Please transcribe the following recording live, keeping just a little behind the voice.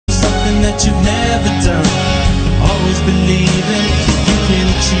something that you've never done. Always believing you can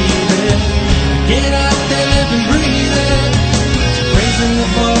achieve it. Get out there, live and breathe it. Raising the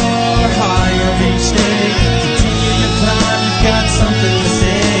bar higher each day. Continue your climb, you've got something to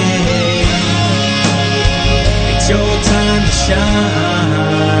say. It's your time to shine.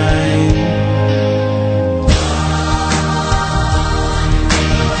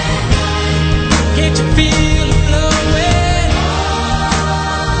 Can't you feel it flowing?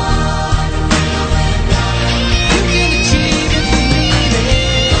 You can achieve if you need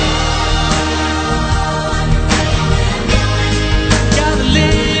it. Gotta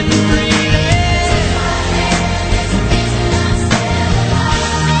live and breathe it.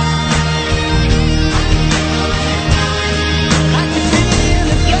 I can feel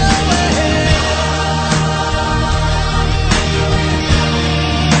it flowing.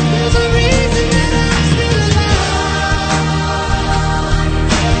 There's a reason that I'm still alive.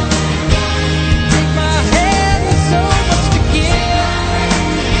 Take my hand, there's so much to give.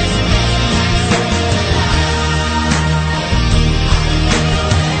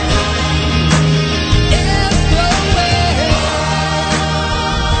 It's flowing.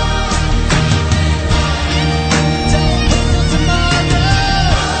 Don't hold tomorrow.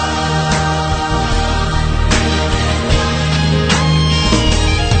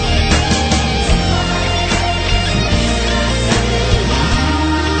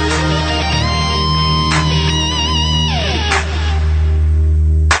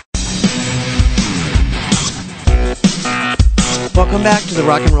 Welcome back to the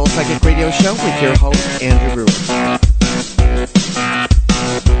Rock and Roll Psychic Radio Show with your host, Andrew Brewer.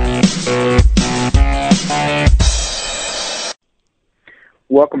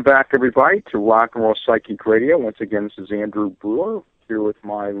 Welcome back, everybody, to Rock and Roll Psychic Radio. Once again, this is Andrew Brewer, here with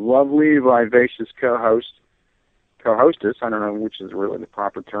my lovely, vivacious co-hostess, I don't know which is really the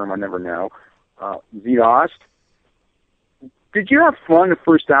proper term, I never know, Zita Ost. Did you have fun the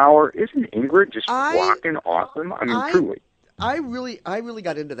first hour? Isn't Ingrid just rocking awesome? I mean, truly. I really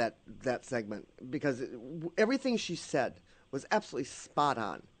got into that segment because everything she said was absolutely spot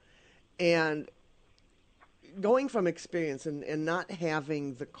on. And going from experience and not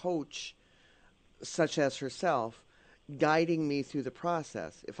having the coach such as herself guiding me through the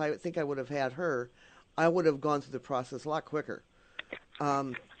process, if I think I would have had her, I would have gone through the process a lot quicker.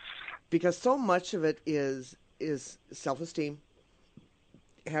 Because so much of it is self-esteem,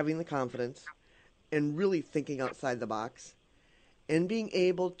 having the confidence, and really thinking outside the box, and being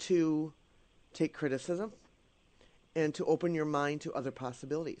able to take criticism and to open your mind to other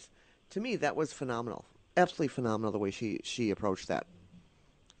possibilities. To me, that was phenomenal. Absolutely phenomenal the way she approached that.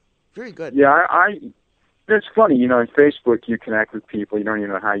 Very good. Yeah, it's funny, you know, on Facebook you connect with people, you don't even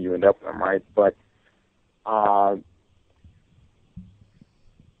know how you end up with them, right? But I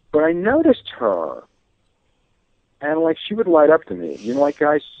noticed her, and like she would light up to me. You know, like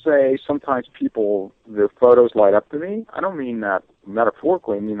guys say, sometimes people, their photos light up to me. I don't mean that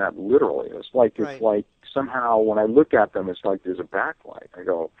metaphorically, I mean that literally. It's like somehow when I look at them, it's like there's a backlight. I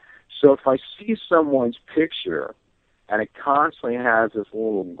go, so if I see someone's picture and it constantly has this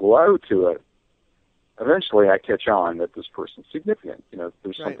little glow to it, eventually I catch on that this person's significant. You know,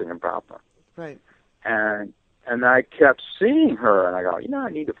 there's something about them. Right. And I kept seeing her, and I go, you know, I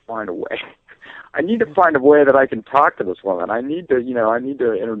need to find a way. I need to find a way that I can talk to this woman. I need to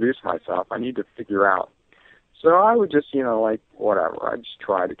introduce myself. I need to figure out. So I would just, like, whatever. I just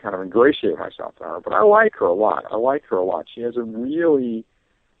try to kind of ingratiate myself to her. But I like her a lot. She has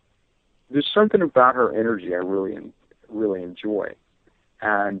there's something about her energy I really enjoy.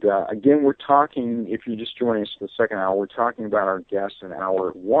 And, again, we're talking, if you're just joining us for the second hour, we're talking about our guest in hour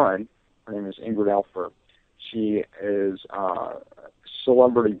one. Her name is Ingrid Elfver. She is a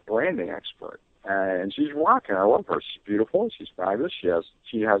celebrity branding expert, and she's rocking. I love her. She's beautiful. She's fabulous. She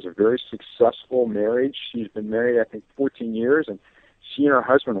has a very successful marriage. She's been married, I think, 14 years, and she and her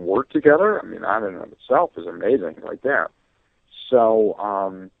husband work together. I mean, that in and of itself is amazing right there. So,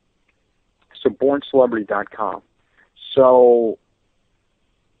 borncelebrity.com. So,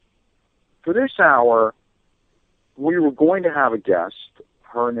 for this hour, we were going to have a guest,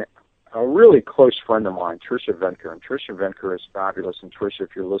 a really close friend of mine, Tricia Venker. And Tricia Venker is fabulous. And Tricia,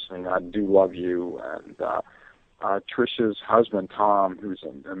 if you're listening, I do love you. And Tricia's husband, Tom, who's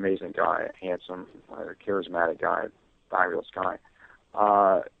an amazing guy, handsome, charismatic guy, fabulous guy.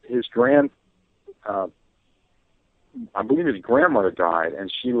 I believe his grandmother died,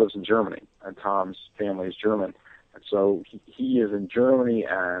 and she lives in Germany. And Tom's family is German. And so he is in Germany,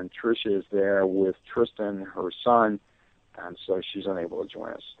 and Tricia is there with Tristan, her son, and so she's unable to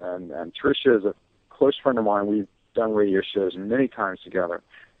join us. And Tricia is a close friend of mine. We've done radio shows many times together.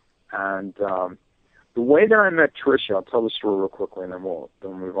 And the way that I met Tricia, I'll tell the story real quickly, and then we'll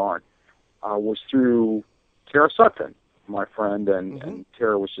move on, was through Tara Sutton, my friend, and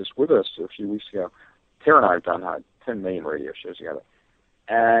Tara was just with us a few weeks ago. Tara and I have done 10 million radio shows together.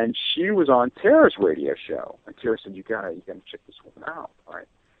 And she was on Tara's radio show. And Tara said, you gotta check this woman out, right?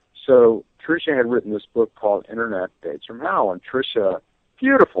 So Tricia had written this book called Internet Dates from Hell. And Tricia,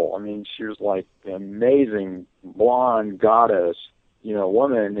 beautiful. I mean, she was like an amazing blonde goddess,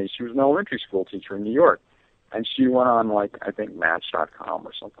 woman. And she was an elementary school teacher in New York. And she went on, like, I think Match.com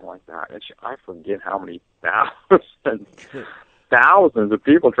or something like that. And I forget how many thousands of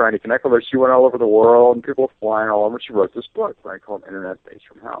people trying to connect with her. She went all over the world, and people were flying all over. She wrote this book, right, called Internet Dates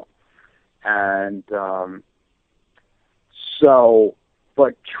from Hell. And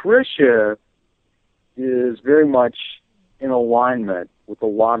but Tricia is very much in alignment with a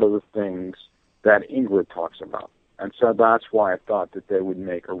lot of the things that Ingrid talks about. And so that's why I thought that they would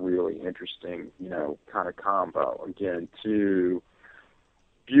make a really interesting, kind of combo. Again, two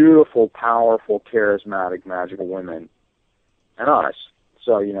beautiful, powerful, charismatic, magical women and us.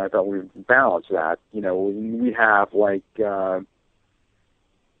 So, I thought we'd balance that. We have, like, that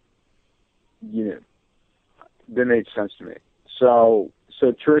made sense to me. So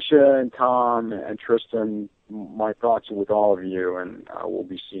Tricia and Tom and Tristan, my thoughts are with all of you, and we'll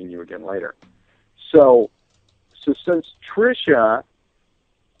be seeing you again later. So since Tricia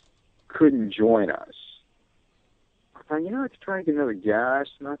couldn't join us, I thought, I could try to get another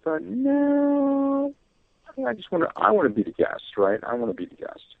guest, and I thought, no, I want to be the guest, right? I want to be the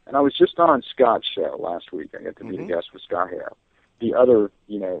guest. And I was just on Scott's show last week. I got to be the guest with Scott Hare, the other,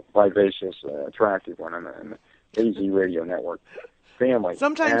 vivacious, attractive one in the AZ Radio Network family.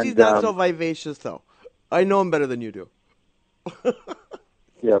 Sometimes he's not so vivacious, though. I know him better than you do.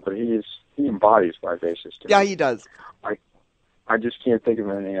 Yeah, but he embodies vivacious to me. Yeah, he does. I just can't think of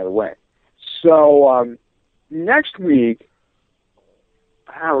it any other way. So next week,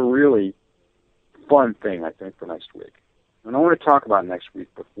 I have a really fun thing, I think, for next week. And I want to talk about next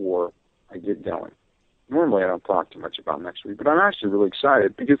week before I get going. Normally I don't talk too much about next week, but I'm actually really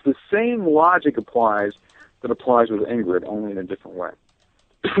excited because the same logic applies with Ingrid, only in a different way.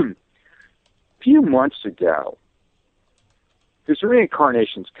 A few months ago, because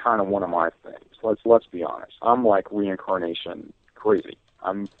reincarnation's kind of one of my things. Let's be honest. I'm like reincarnation crazy.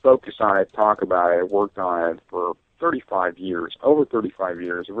 I'm focused on it, talk about it, worked on it for 35 years, over 35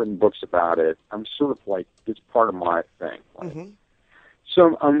 years. I've written books about it. I'm sort of like, it's part of my thing. Right?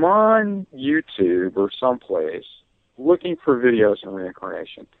 So I'm on YouTube or someplace looking for videos on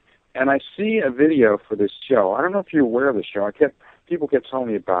reincarnation. And I see a video for this show. I don't know if you're aware of the show. People kept telling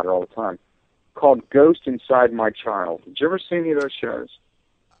me about it all the time, called Ghost Inside My Child. Did you ever see any of those shows?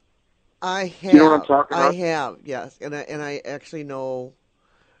 I have. You know what I'm talking about? I have, yes. And I actually know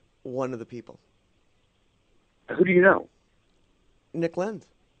one of the people. Who do you know? Nick Lenz.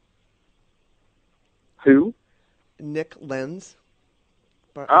 Who? Nick Lenz.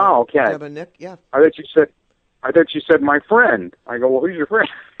 Oh, okay. Deb and Nick, yeah. I thought you said my friend. I go, well, who's your friend?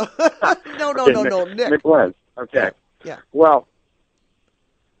 No, Nick. Nick Lenz. Okay. Yeah. Well,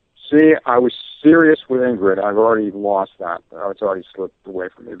 see, I was serious with Ingrid. I've already lost that. It's already slipped away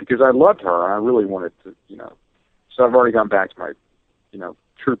from me because I loved her. And I really wanted to, So I've already gone back to my,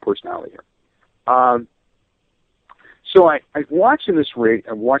 true personality here. So I'm watching this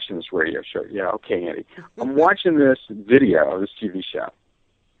radio show. Yeah, okay, Andy. I'm watching this video, this TV show,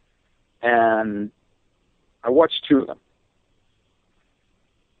 and I watched two of them.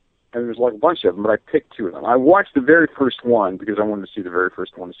 And there's like a bunch of them, but I picked two of them. I watched the very first one because I wanted to see the very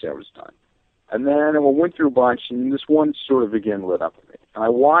first one to see how it was done. And then I went through a bunch, and this one sort of again lit up with me. And I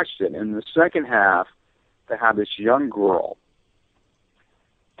watched it, and in the second half, they have this young girl,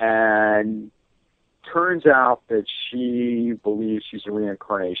 and turns out that she believes she's a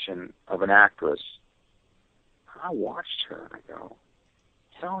reincarnation of an actress. I watched her, and I go,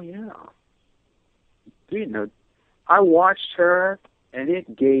 hell yeah. I watched her, and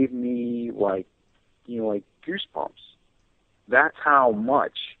it gave me, like goosebumps. That's how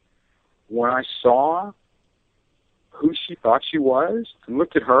much, when I saw who she thought she was, and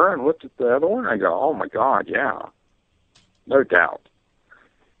looked at her and looked at the other one, I go, oh my God, yeah. No doubt.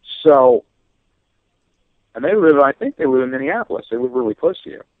 So, and I think they live in Minneapolis. They live really close to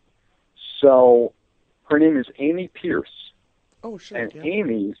you. So, her name is Amy Pierce. Oh, sure. And yeah.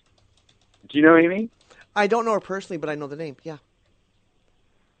 Amy, do you know Amy? I don't know her personally, but I know the name, yeah.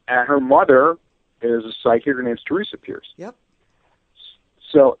 And her mother is a psychic. Her name's Teresa Pierce. Yep.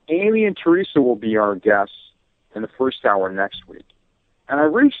 So, Amy and Teresa will be our guests in the first hour next week. And I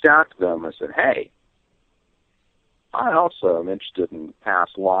reached out to them and said, hey, I also am interested in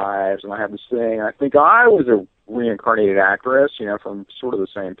past lives, and I have this thing. I think I was a reincarnated actress, from sort of the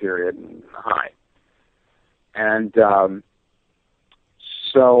same period in high. And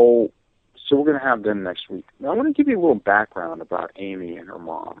so we're going to have them next week. Now, I want to give you a little background about Amy and her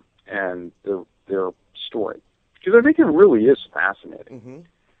mom and their story, because I think it really is fascinating. Mm-hmm.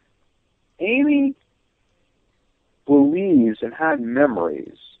 Amy believes and had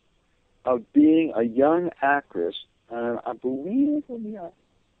memories of being a young actress, and I believe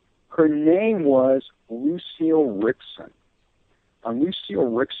her name was Lucille Rickson. And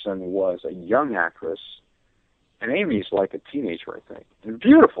Lucille Rickson was a young actress, and Amy's like a teenager, I think. And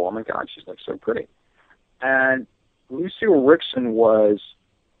beautiful. Oh, my God, she's like so pretty. And Lucille Rickson was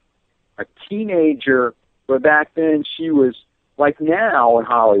a teenager, but back then she was, like now in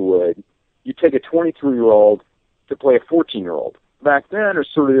Hollywood, you take a 23-year-old to play a 14-year-old. Back then, it was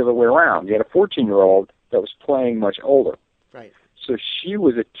sort of the other way around. You had a 14-year-old that was playing much older. Right. So she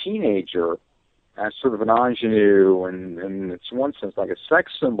was a teenager as sort of an ingenue, and in one sense, like a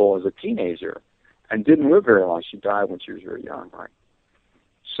sex symbol as a teenager, and didn't live very long. She died when she was very young, right?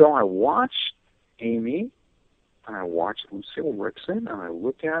 So I watched Amy, and I watched Lucille Rickson, and I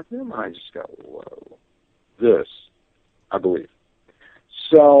looked at them, and I just go, whoa, this, I believe.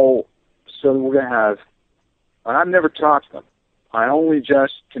 So we're going to have, and I've never talked to them. I only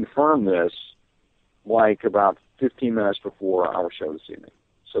just confirmed this like about 15 minutes before our show this evening.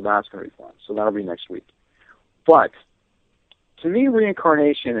 So that's going to be fun. So that'll be next week. But to me,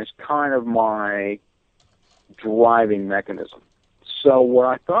 reincarnation is kind of my driving mechanism. So what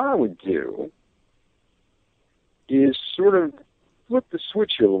I thought I would do is sort of flip the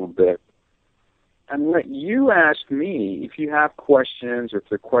switch a little bit and let you ask me if you have questions, or if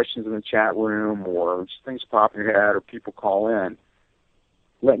there are questions in the chat room, or things pop in your head, or people call in.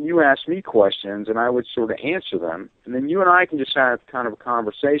 Let you ask me questions, and I would sort of answer them, and then you and I can just have kind of a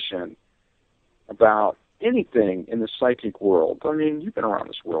conversation about anything in the psychic world. I mean, you've been around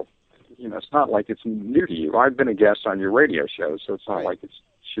this world. It's not like it's new to you. I've been a guest on your radio show, so it's not like it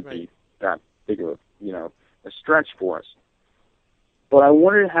should be that big of a stretch for us. But I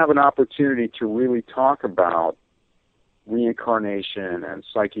wanted to have an opportunity to really talk about reincarnation and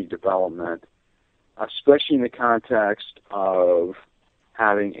psychic development, especially in the context of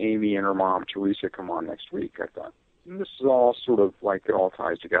having Amy and her mom, Teresa, come on next week, I thought. And this is all sort of like it all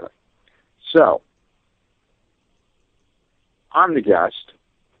ties together. So, I'm the guest,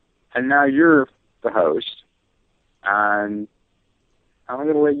 and now you're the host, and I'm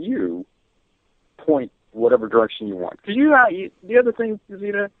going to let you point whatever direction you want. Because the other thing,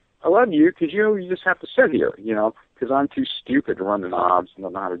 Zita, I love you because you just have to sit here, because I'm too stupid to run the knobs and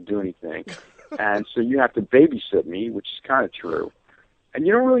don't know how to do anything. And so you have to babysit me, which is kind of true. And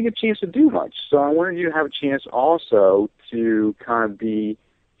you don't really get a chance to do much. So I wanted you to have a chance also to kind of be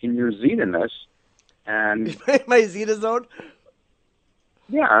in your Zeta-ness. And my Zeta zone?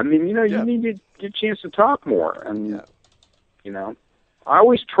 Yeah, I mean, you need to get a chance to talk more. And, I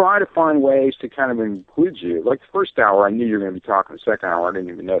always try to find ways to kind of include you. Like the first hour, I knew you were going to be talking. The second hour, I didn't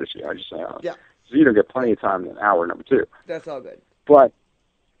even notice you. I just said, Zeta get plenty of time in hour number 2. That's all good. But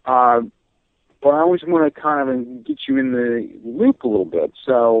I always want to kind of get you in the loop a little bit.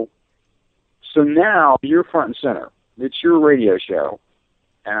 So now you're front and center. It's your radio show,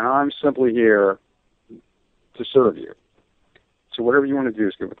 and I'm simply here to serve you. So whatever you want to do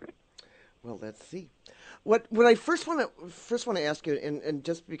is good with me. Well, let's see. What I first want to ask you, and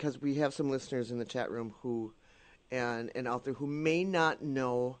just because we have some listeners in the chat room who, and out there who may not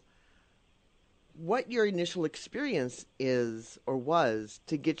know what your initial experience is or was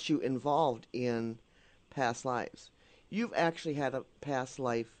to get you involved in past lives. You've actually had a past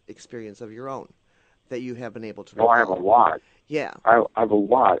life experience of your own that you have been able to recall. Oh, I have a lot. Yeah. I have a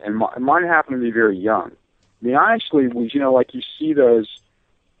lot, and mine happened to be very young. I mean, I actually was, like you see those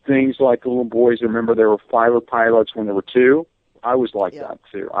things like the little boys, remember they were fighter pilots when they were 2. I was like that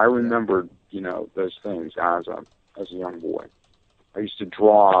too. I remembered, those things as a young boy. I used to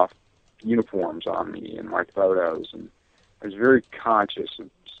draw uniforms on me in my photos, and I was very conscious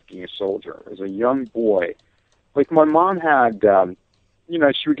of being a soldier. As a young boy, like my mom had,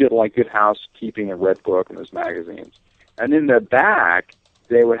 she would get like Good Housekeeping, a Red Book, and those magazines. And in the back,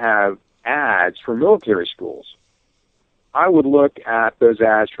 they would have ads for military schools. I would look at those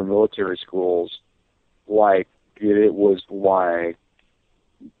ads for military schools like it was like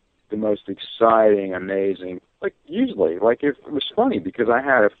the most exciting, amazing, like usually, like it was funny because I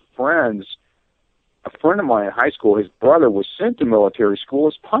had a friend of mine in high school, his brother was sent to military school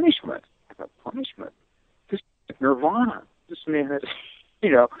as punishment. I thought, punishment? This is Nirvana. This man is,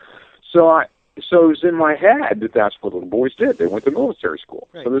 So so it was in my head that that's what little boys did. They went to military school.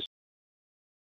 Right. So this